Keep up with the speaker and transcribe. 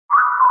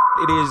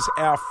It is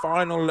our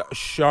final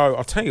show.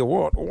 I'll tell you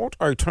what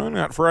a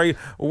turnout for a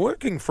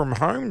working from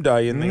home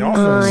day in the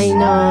office. I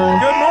know.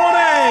 Good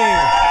morning.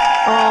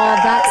 Oh,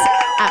 that's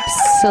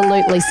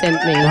absolutely sent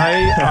me.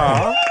 They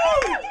are.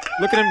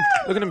 Look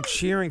at him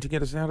cheering to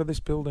get us out of this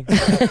building.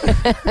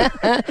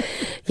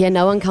 Yeah,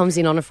 no one comes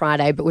in on a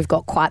Friday, but we've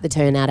got quite the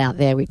turnout out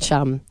there, which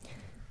go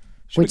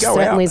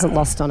certainly out? isn't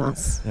lost on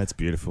us. That's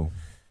beautiful.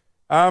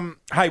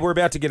 Hey, we're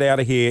about to get out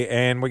of here,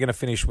 and we're going to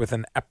finish with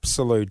an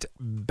absolute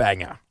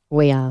banger.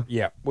 We are.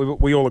 Yeah,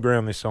 we all agree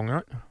on this song,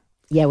 right?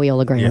 Yeah, we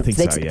all agree. Yeah, I on think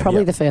it's so, yeah.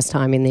 probably Yeah. the first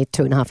time in the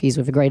 2.5 years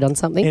we've agreed on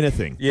something.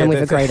 Anything. Yeah, And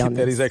we've agreed on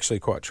that this. is actually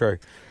quite true.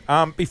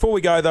 Before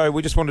we go, though,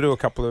 we just want to do a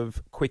couple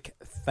of quick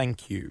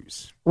thank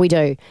yous. We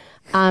do.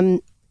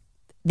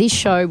 This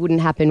show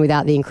wouldn't happen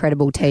without the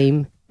incredible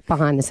team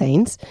behind the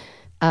scenes.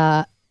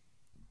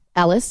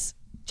 Alice,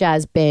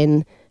 Jazz,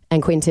 Ben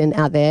and Quinton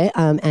out there,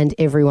 and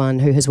everyone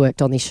who has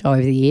worked on this show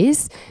over the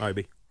years.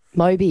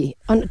 Moby.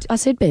 I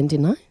said Ben,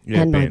 didn't I?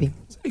 Yeah, and Ben. Moby.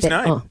 His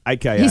name. Oh,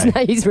 AKA.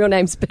 his real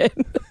name's Ben.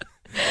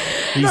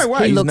 No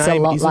way. He His looks a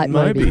name lot isn't like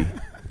Moby.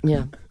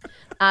 Yeah.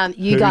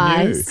 You Who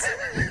guys,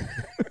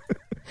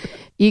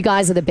 you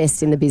guys are the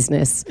best in the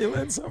business. You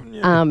learned something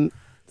new.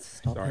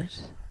 Sorry.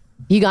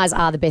 You guys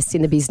are the best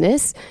in the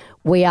business.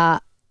 We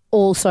are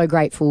all so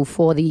grateful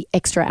for the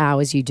extra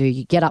hours you do.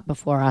 You get up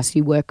before us.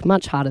 You work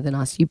much harder than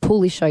us. You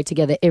pull this show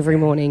together every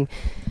morning.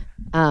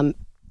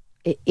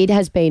 It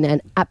has been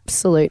an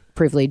absolute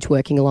privilege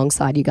working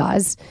alongside you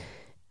guys.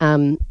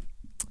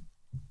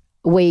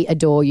 We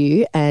adore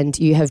you, and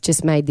you have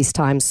just made this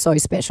time so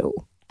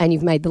special. And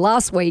you've made the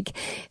last week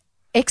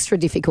extra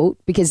difficult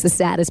because the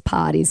saddest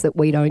part is that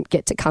we don't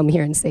get to come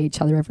here and see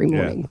each other every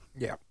morning.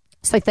 Yeah.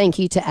 So thank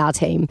you to our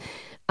team,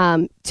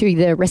 to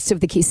the rest of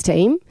the KISS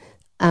team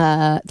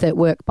that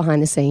work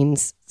behind the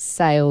scenes,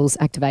 sales,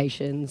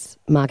 activations,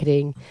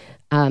 marketing.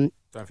 Don't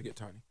forget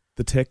Tony.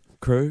 The tech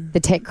crew. The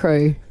tech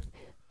crew.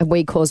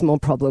 We cause more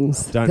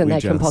problems Don't than we they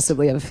can just?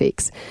 possibly ever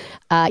fix.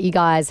 You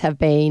guys have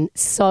been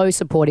so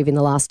supportive in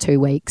the last 2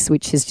 weeks,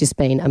 which has just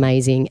been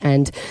amazing.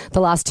 And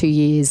the last 2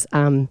 years,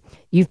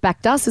 you've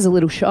backed us as a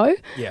little show.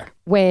 Yeah.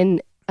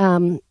 When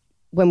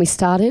we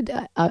started,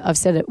 I've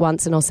said it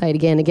once and I'll say it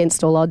again,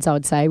 against all odds, I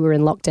would say, we were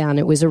in lockdown.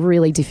 It was a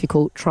really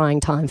difficult, trying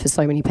time for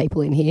so many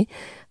people in here.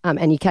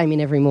 And you came in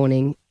every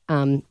morning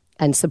and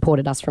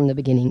supported us from the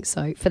beginning.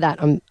 So for that,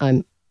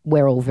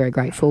 we're all very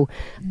grateful.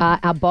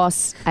 Our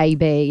boss,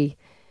 AB,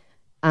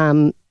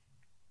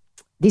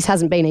 this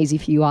hasn't been easy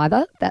for you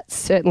either. That's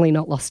certainly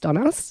not lost on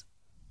us.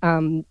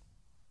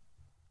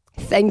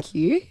 Thank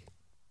you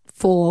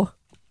for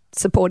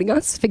supporting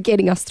us, for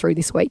getting us through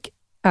this week.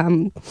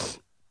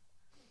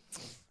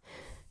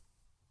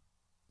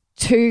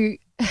 It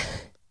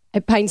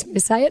pains me to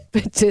say it,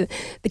 but to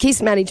the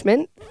KISS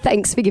management,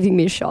 thanks for giving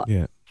me a shot.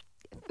 Yeah.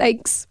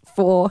 Thanks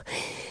for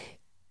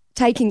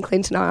taking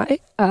Clint and I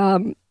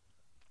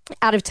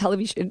out of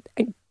television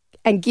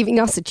and giving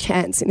us a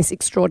chance in this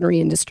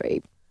extraordinary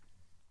industry.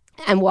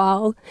 And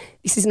while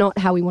this is not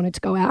how we wanted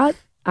to go out,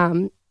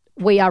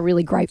 we are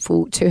really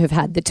grateful to have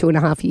had the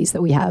 2.5 years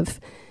that we have.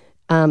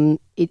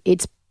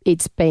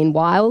 It's been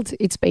wild,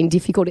 it's been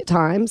difficult at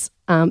times,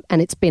 and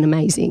it's been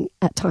amazing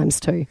at times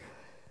too.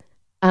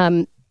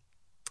 To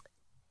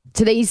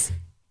these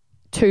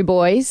two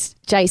boys,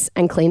 Jace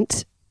and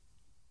Clint,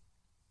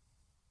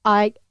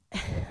 I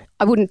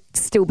wouldn't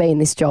still be in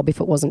this job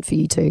if it wasn't for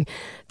you two.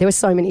 There were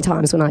so many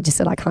times when I just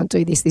said, I can't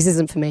do this. This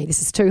isn't for me.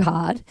 This is too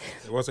hard.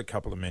 There was a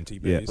couple of menti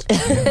bees.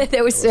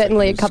 There was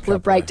certainly a couple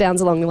of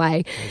breakdowns along the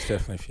way. There's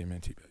definitely a few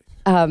menti bees.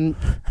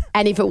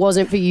 And if it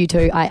wasn't for you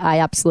two, I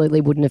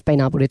absolutely wouldn't have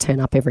been able to turn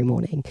up every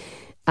morning.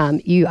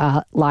 You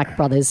are like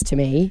brothers to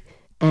me,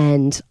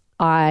 and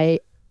I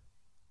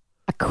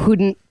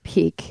couldn't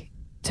pick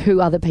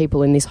two other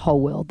people in this whole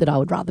world that I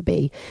would rather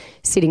be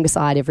sitting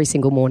beside every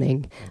single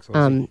morning.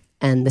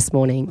 And this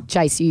morning,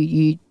 Jace,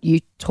 you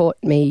taught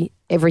me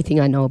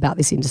everything I know about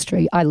this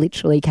industry. I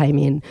literally came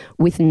in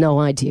with no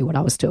idea what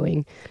I was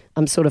doing.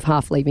 I'm sort of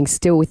half leaving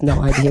still with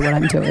no idea what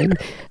I'm doing.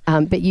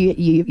 But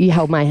you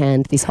held my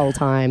hand this whole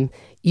time.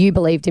 You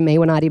believed in me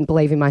when I didn't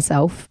believe in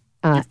myself.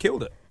 You've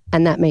killed it.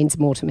 And that means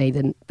more to me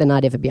than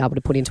I'd ever be able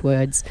to put into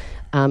words.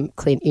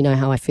 Clint, you know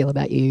how I feel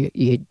about you.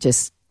 You're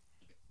just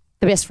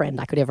the best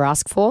friend I could ever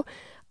ask for.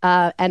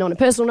 And on a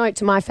personal note,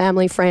 to my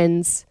family,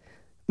 friends,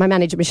 my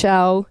manager,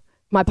 Michelle,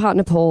 my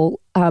partner, Paul,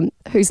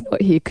 who's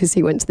not here because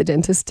he went to the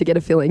dentist to get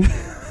a filling.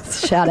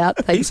 Shout out.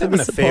 Thanks He's for having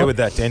the an support. affair with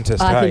that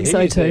dentist. I hey? think so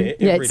He's too.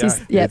 there every day.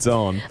 It's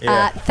on.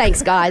 Yeah.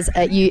 Thanks, guys.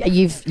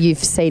 You've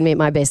seen me at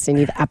my best, and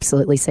you've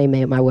absolutely seen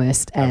me at my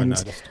worst. Haven't And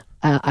noticed.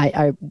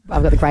 I've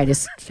got the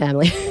greatest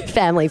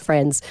family,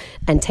 friends,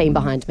 and team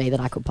behind me that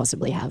I could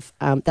possibly have.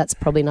 That's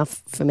probably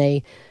enough for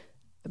me.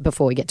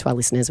 Before we get to our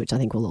listeners, which I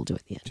think we'll all do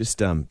at the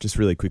end. Just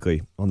really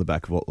quickly on the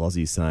back of what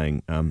Lozzie's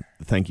saying, the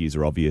thank yous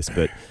are obvious,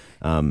 but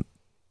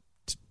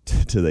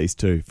to these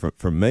two,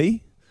 from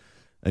me,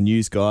 a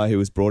news guy who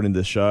was brought into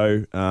the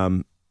show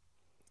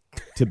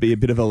to be a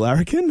bit of a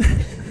larrikin,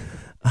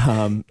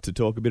 to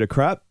talk a bit of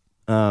crap.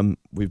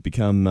 We've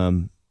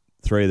become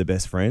three of the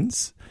best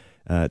friends,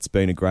 It's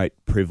been a great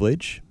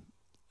privilege,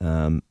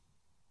 an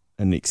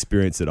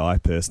experience that I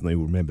personally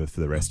will remember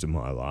for the rest of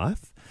my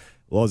life.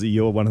 Lozzie,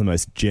 you're one of the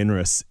most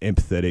generous,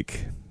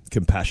 empathetic,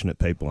 compassionate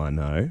people I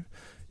know.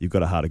 You've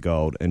got a heart of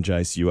gold. And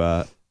Jace, you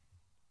are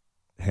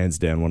hands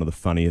down one of the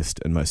funniest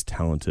and most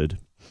talented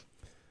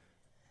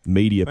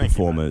media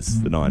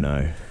performers that I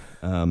know.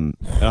 And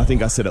I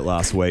think I said it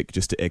last week,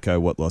 just to echo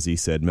what Lozzie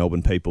said.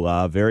 Melbourne people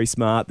are very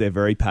smart, they're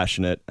very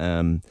passionate,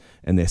 and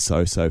they're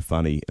so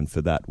funny. And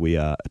for that, we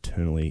are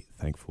eternally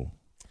thankful.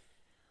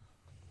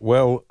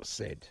 Well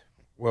said.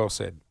 Well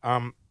said.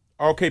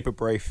 I'll keep it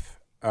brief.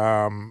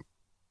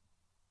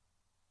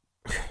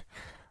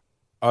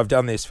 I've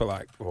done this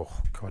for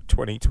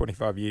 20,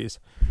 25 years.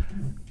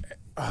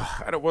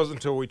 And it wasn't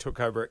until we took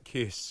over at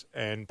KISS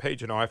and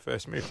Paige and I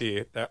first moved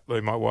here that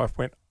Lou, my wife,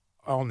 went,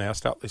 I'll now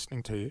start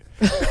listening to you.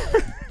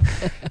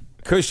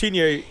 Because she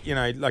knew,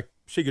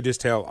 she could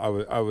just tell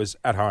I was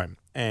at home.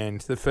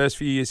 And the first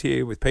few years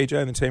here with PJ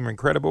and the team were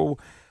incredible.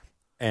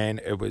 And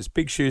it was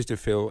big shoes to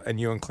fill. And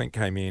you and Clint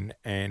came in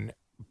and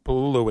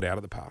blew it out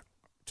of the park.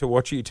 To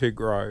watch you two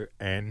grow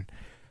and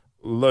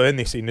learn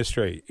this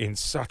industry in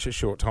such a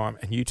short time.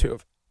 And you two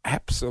have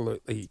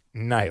absolutely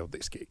nailed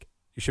this gig.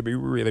 You should be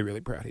really,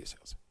 really proud of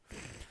yourselves.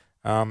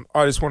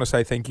 I just want to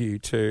say thank you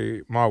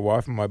to my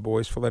wife and my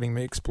boys for letting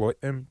me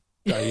exploit them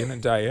day in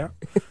and day out.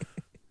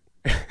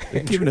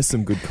 They've given us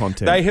some good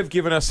content. They have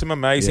given us some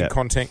amazing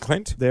content,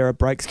 Clint. There are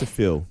breaks to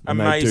fill, and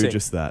amazing. They do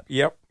just that.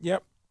 Yep.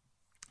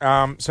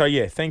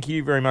 Thank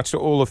you very much to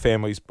all the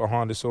families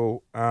behind us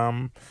all.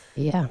 To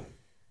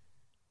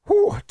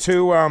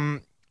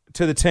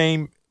the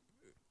team,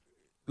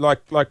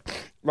 like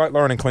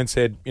Lauren and Clint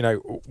said,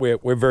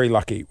 we're very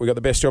lucky. We got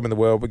the best job in the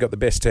world. We got the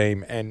best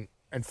team, and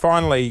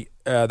finally,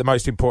 the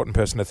most important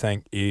person to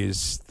thank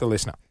is the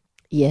listener.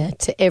 Yeah,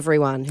 to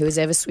everyone who has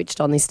ever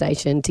switched on this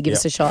station to give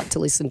us a shot to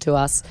listen to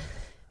us.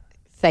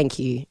 Thank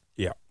you.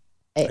 Yeah,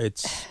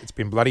 it's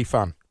been bloody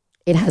fun.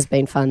 It has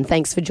been fun.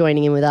 Thanks for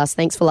joining in with us.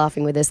 Thanks for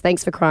laughing with us.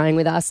 Thanks for crying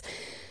with us.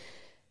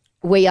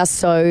 We are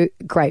so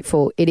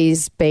grateful. It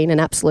has been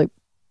an absolute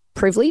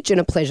privilege and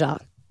a pleasure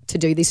to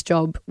do this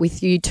job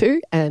with you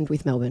two and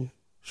with Melbourne.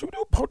 Should we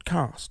do a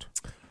podcast?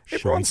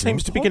 Everyone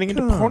seems to be getting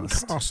into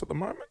podcasts at the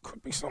moment.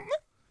 Could be something.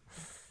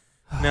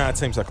 No, it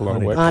seems like a lot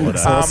of work. I'm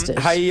exhausted.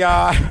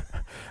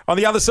 On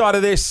the other side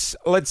of this,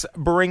 let's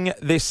bring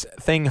this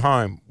thing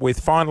home with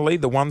finally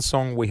the one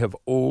song we have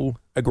all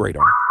agreed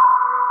on.